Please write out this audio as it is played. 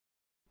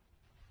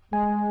Can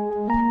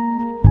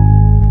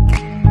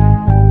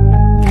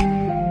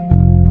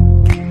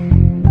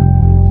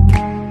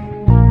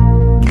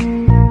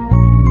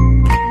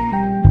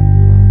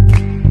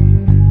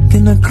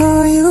I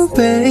call you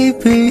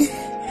baby?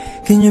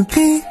 Can you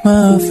be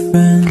my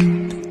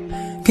friend?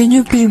 Can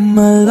you be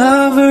my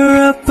lover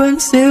up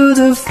until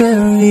the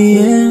very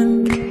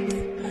end?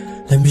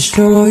 Let me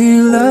show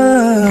you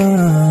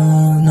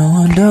love,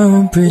 no I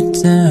don't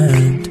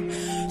pretend.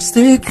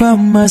 Stick by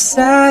my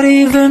side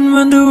even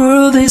when the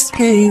world is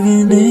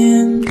caving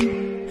in.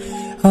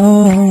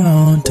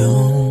 Oh,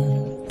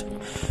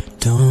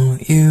 don't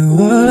you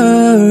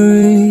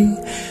worry,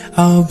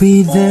 I'll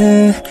be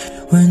there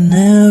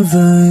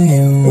whenever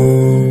you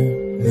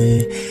want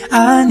me.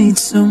 I need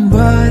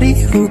somebody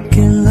who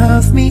can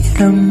love me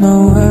and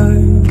my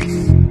words.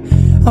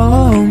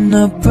 Oh, I'm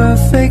not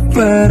perfect,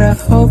 but I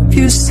hope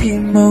you see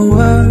my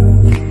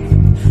worth.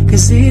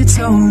 Cause it's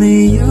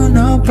only you,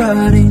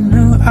 nobody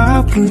knew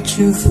I put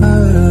you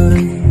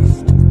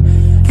first.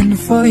 And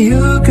for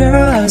you,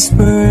 girl, I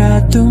swear I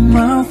do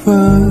my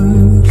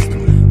worst.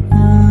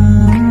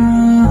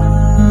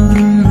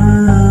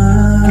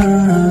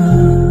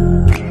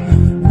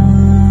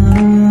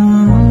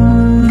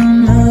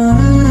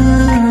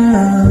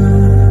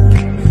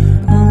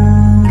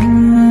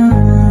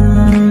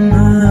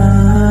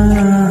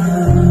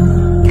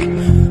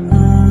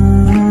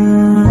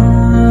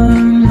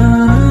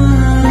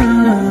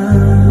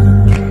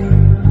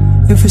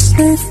 If we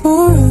stay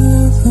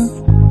forever,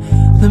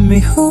 let me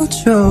hold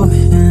your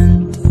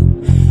hand.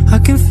 I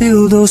can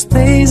feel those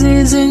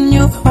places in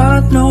your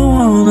heart no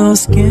one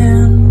else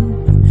can.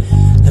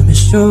 Let me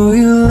show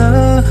you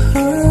love,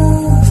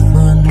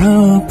 but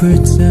not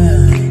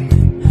pretend.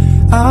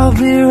 I'll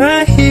be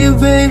right here,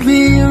 baby,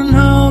 you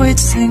know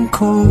it's sink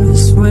or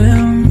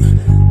swim.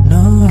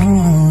 No,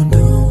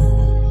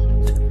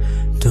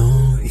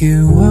 don't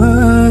you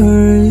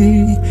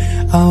worry,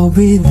 I'll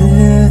be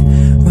there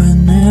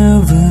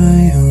whenever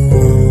you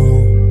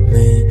want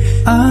me.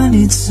 I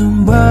need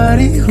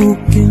somebody who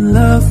can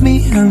love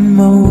me and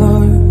my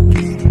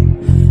worth.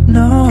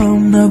 No,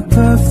 I'm not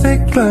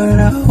perfect, but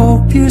I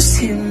hope you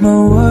see my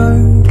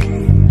worth.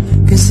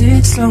 Cause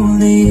it's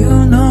only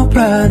you,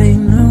 nobody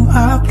knew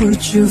I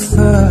put you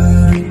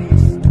first.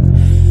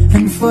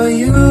 And for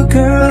you,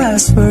 girl, I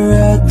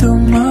swear I do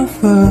my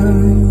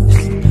worst.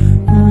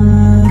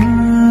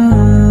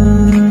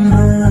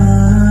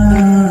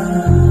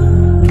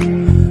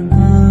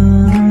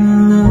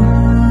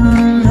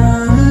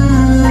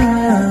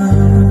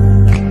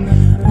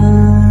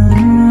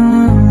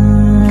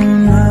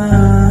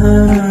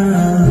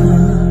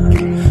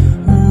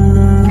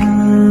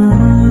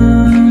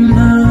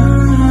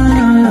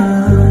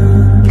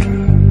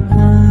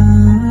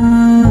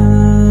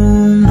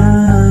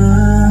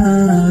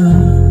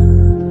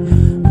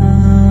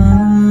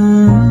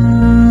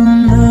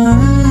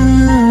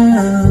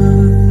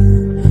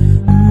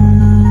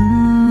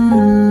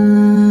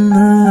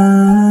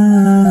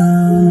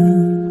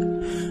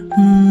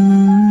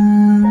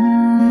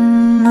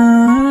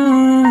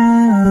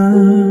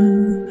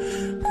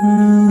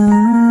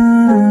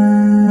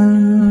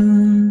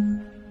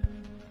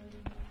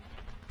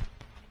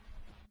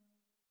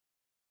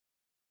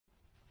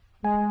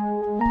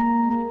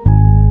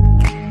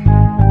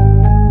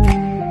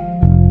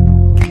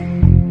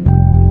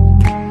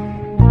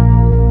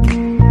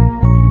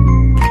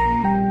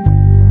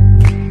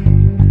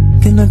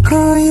 Can I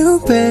call you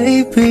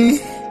baby?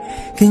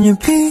 Can you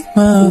be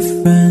my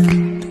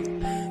friend?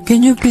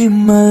 Can you be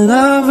my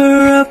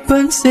lover up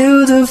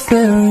until the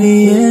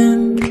very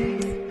end?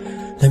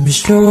 Let me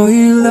show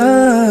you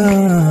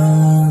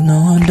love,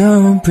 no I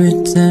don't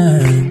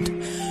pretend.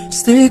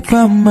 Stick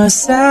by my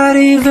side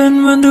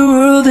even when the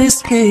world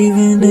is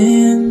caving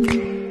in.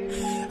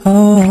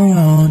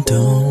 Oh,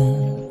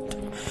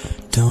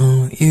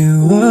 don't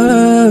you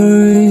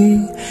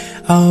worry,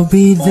 I'll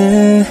be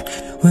there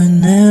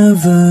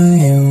whenever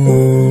you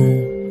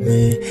want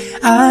me.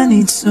 I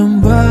need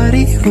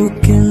somebody who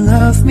can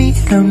love me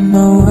and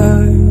my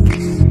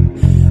words.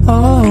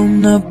 Oh,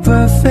 I'm not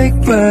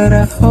perfect, but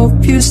I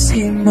hope you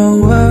see my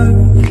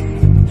worth.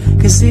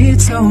 Cause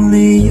it's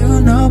only you,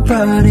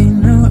 nobody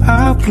knew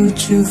I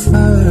put you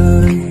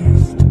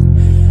first.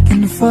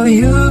 And for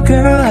you,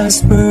 girl, I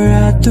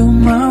swear I do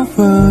my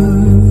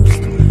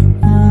worst.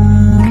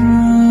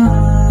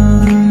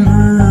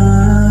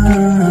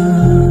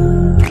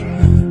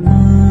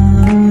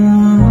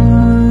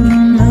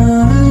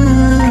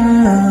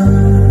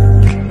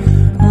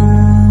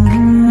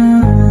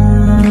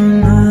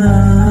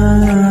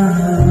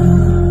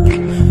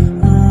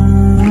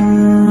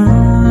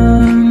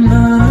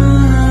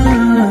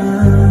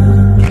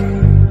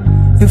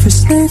 If we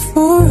stay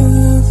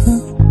forever,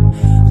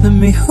 let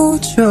me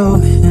hold your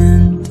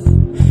hand.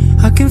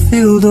 I can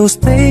feel those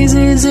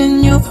places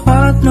in your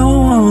heart no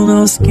one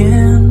else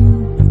can.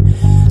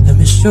 Let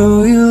me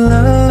show you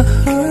love,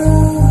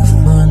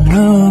 but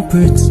not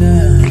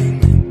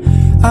pretend.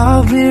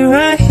 I'll be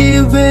right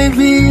here,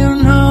 baby, you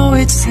know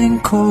it's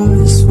sink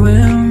or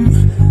swim.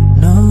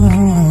 No,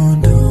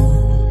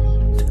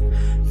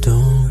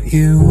 don't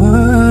you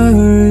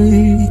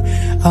worry,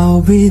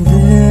 I'll be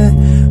there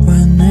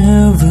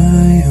whenever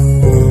you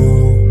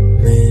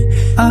want me.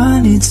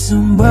 I need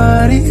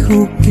somebody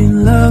who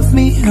can love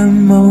me at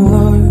my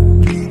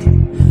worst.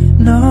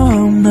 No,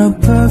 I'm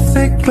not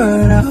perfect,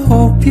 but I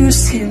hope you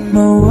see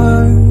my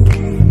worth.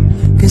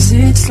 'Cause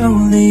it's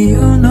only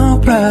you,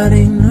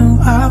 nobody knew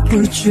I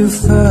put you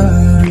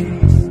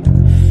first.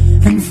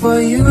 And for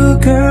you,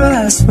 girl,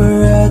 I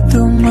swear I'd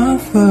do my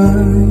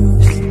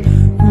worst.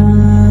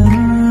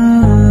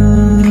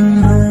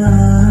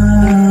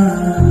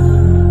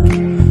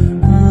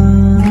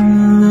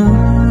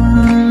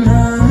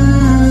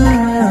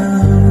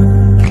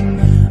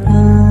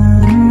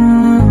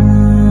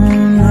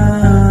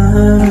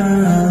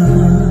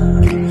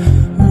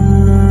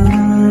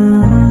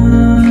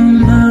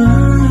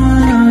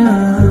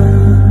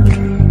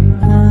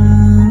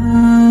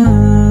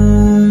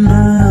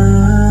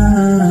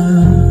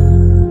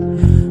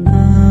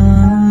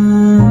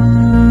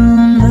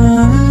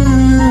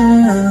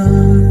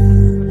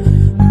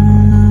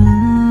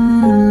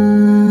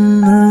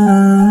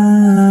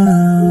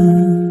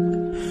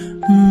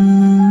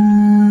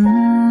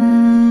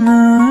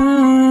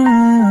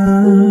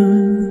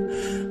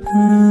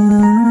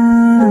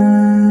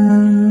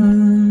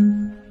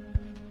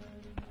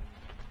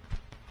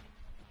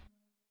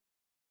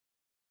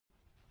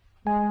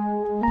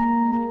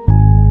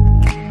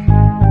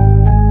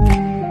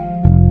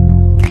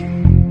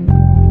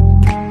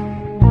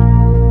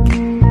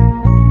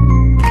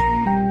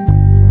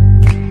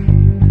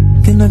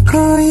 Can I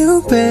call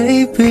you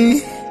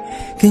baby?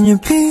 Can you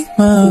be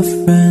my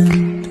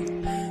friend?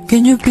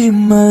 Can you be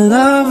my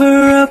lover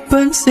up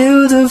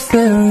until the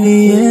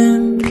very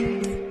end?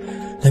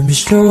 Let me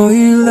show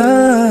you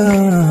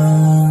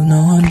love, no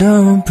I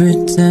don't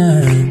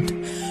pretend.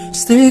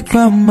 Stick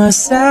by my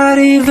side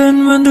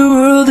even when the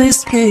world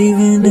is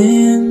caving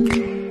in.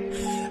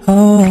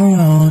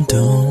 Oh,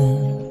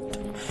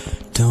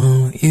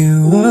 don't you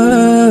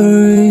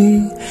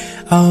worry,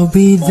 I'll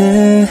be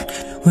there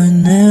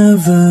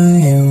whenever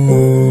you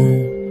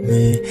want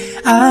me.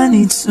 I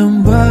need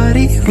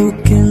somebody who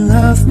can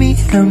love me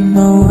at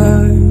my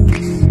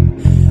worst.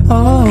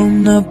 Oh,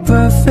 I'm not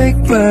perfect,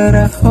 but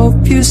I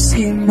hope you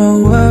see my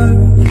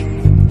worth.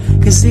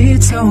 'Cause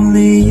it's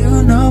only you,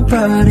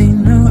 nobody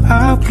knew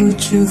I put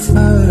you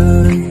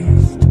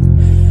first.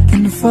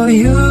 And for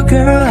you,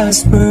 girl, I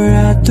swear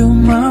I'd do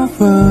my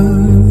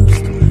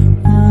worst.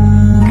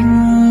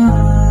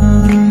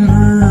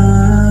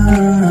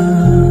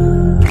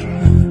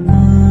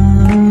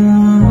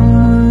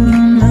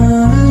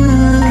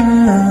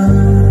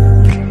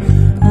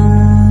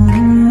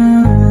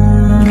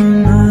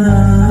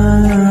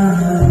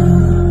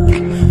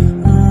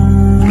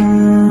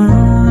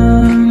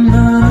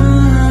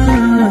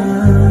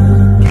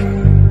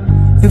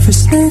 If we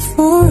stay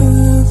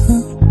forever,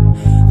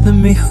 let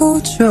me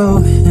hold your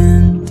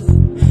hand.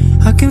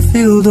 I can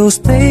feel those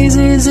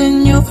places in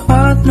your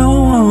heart no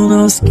one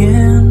else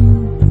can.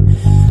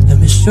 Let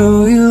me show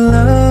you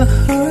love,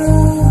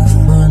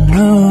 but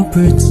no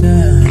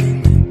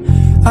pretend.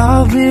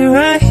 I'll be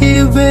right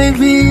here,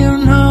 baby, you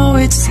know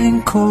it's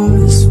sink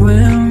or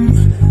swim.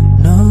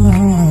 No,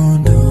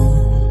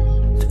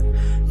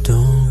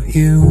 don't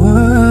you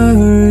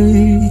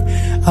worry,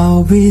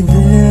 I'll be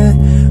there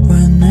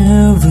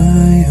whenever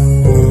you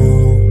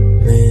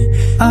want me.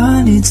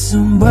 I need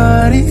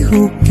somebody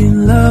who can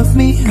love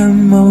me at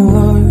my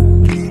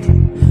worst.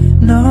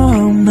 No,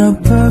 I'm not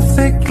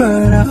perfect,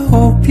 but I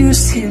hope you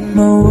see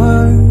my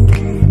worth.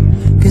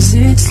 'Cause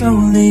it's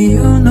only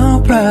you,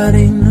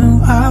 nobody knew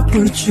I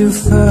put you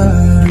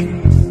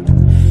first.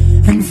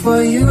 And for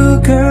you,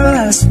 girl,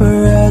 I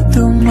swear I'd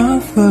do my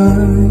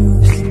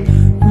worst.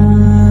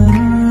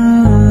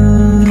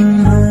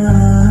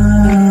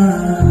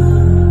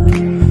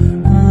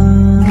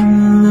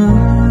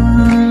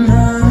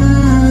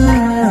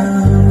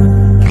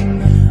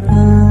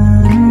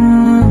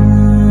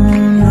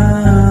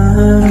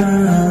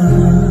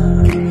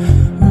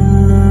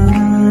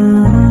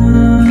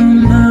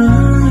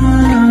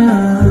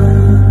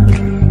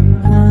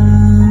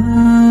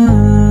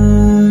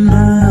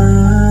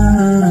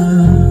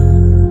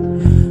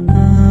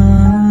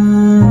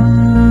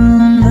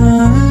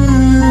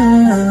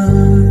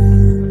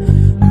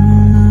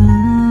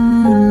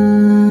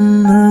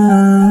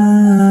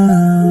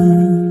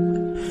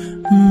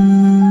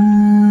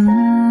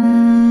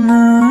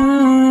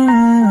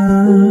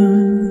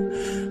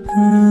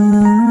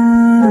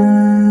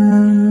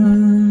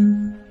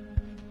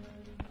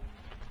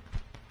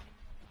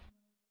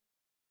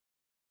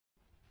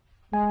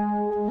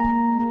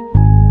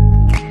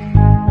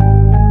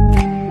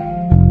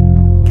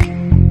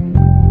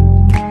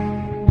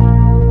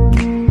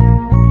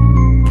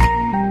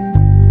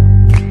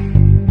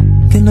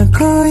 Can I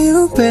call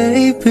you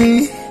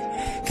baby?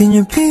 Can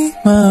you be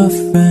my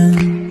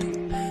friend?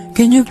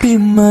 Can you be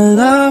my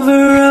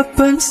lover up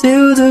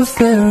until the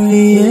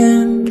very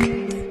end?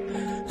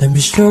 Let me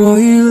show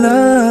you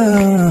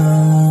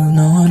love,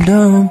 no I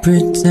don't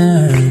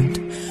pretend.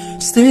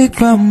 Stick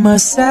by my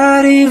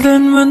side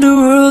even when the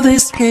world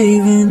is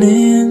caving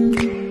in.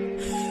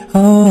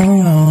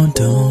 Oh,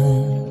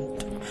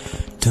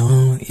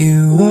 don't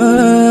you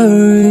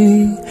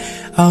worry,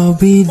 I'll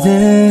be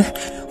there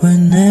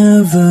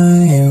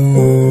whenever you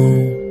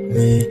want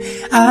me.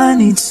 I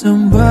need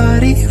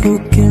somebody who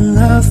can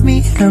love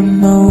me and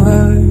my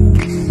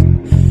words.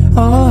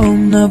 Oh,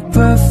 I'm not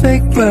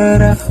perfect,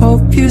 but I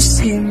hope you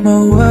see my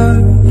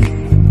worth.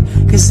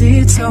 'Cause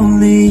it's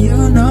only you,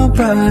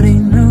 nobody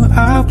knew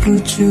I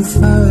put you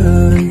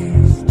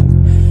first.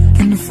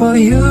 And for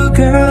you,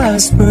 girl, I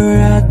swear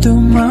I do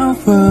my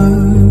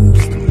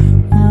worst.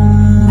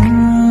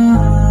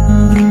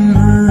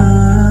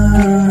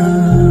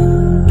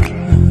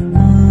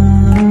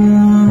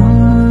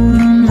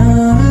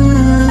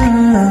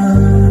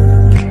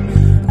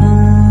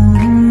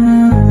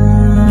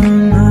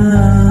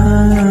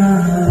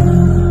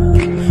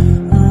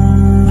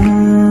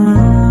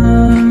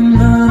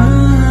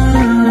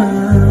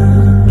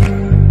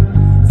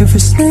 If we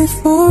stay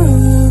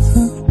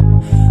forever,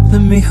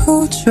 let me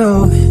hold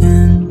your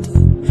hand.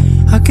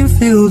 I can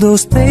feel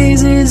those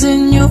places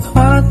in your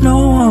heart no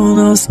one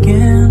else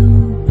can.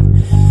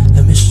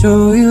 Let me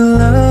show you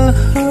love,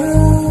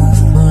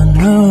 but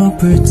not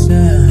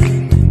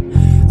pretend.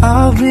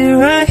 I'll be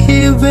right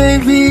here,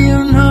 baby, you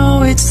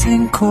know it's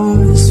sink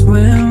or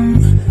swim.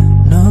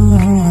 No,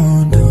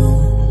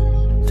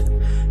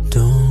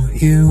 don't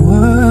you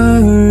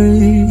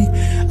worry,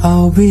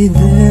 I'll be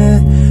there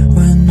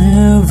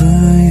whenever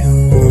you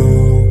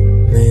want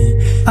me.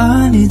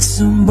 I need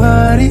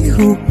somebody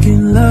who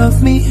can love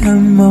me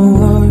and my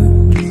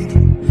worth.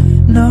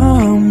 No,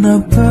 I'm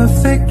not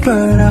perfect,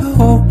 but I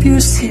hope you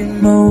see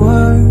my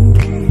worth.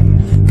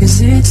 'Cause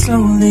it's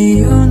only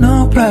you,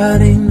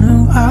 nobody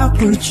knew I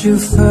put you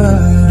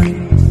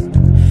first.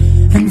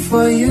 And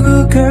for you,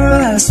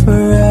 girl, I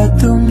swear I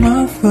do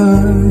my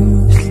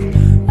worst.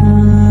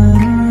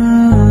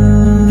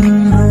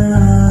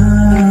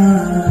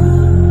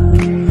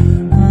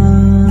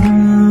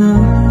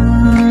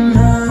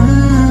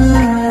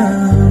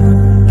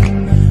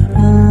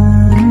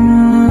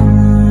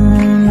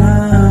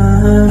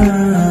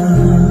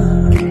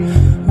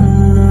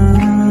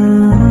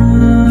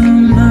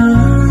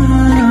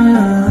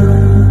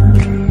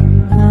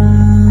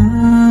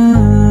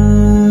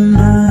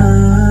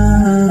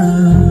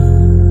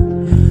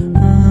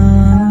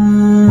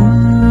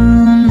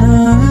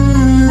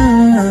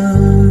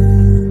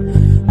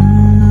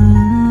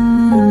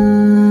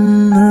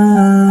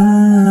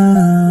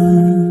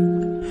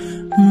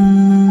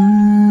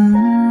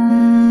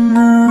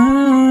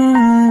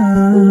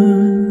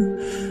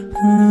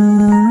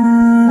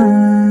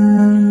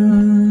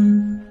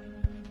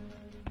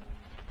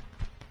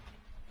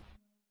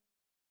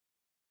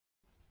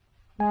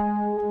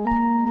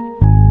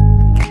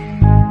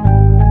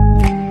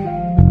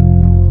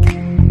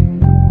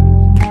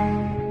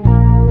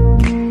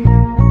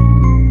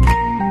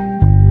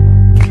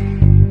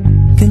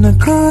 Can I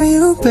call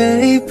you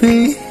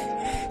baby?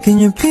 Can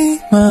you be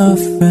my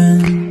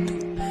friend?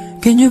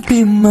 Can you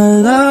be my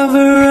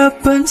lover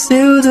up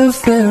until the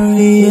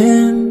very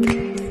end?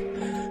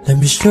 Let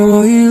me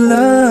show you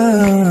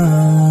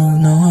love,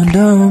 no I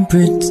don't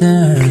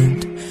pretend.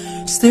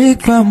 Stick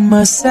by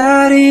my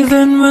side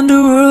even when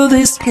the world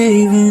is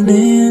caving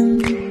in.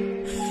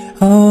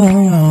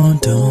 Oh,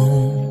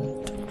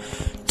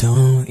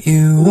 don't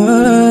you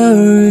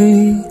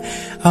worry,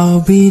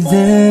 I'll be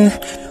there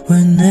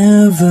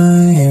whenever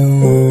you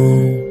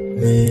want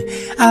me.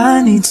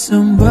 I need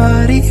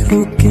somebody who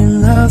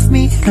can love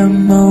me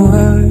and my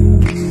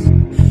words.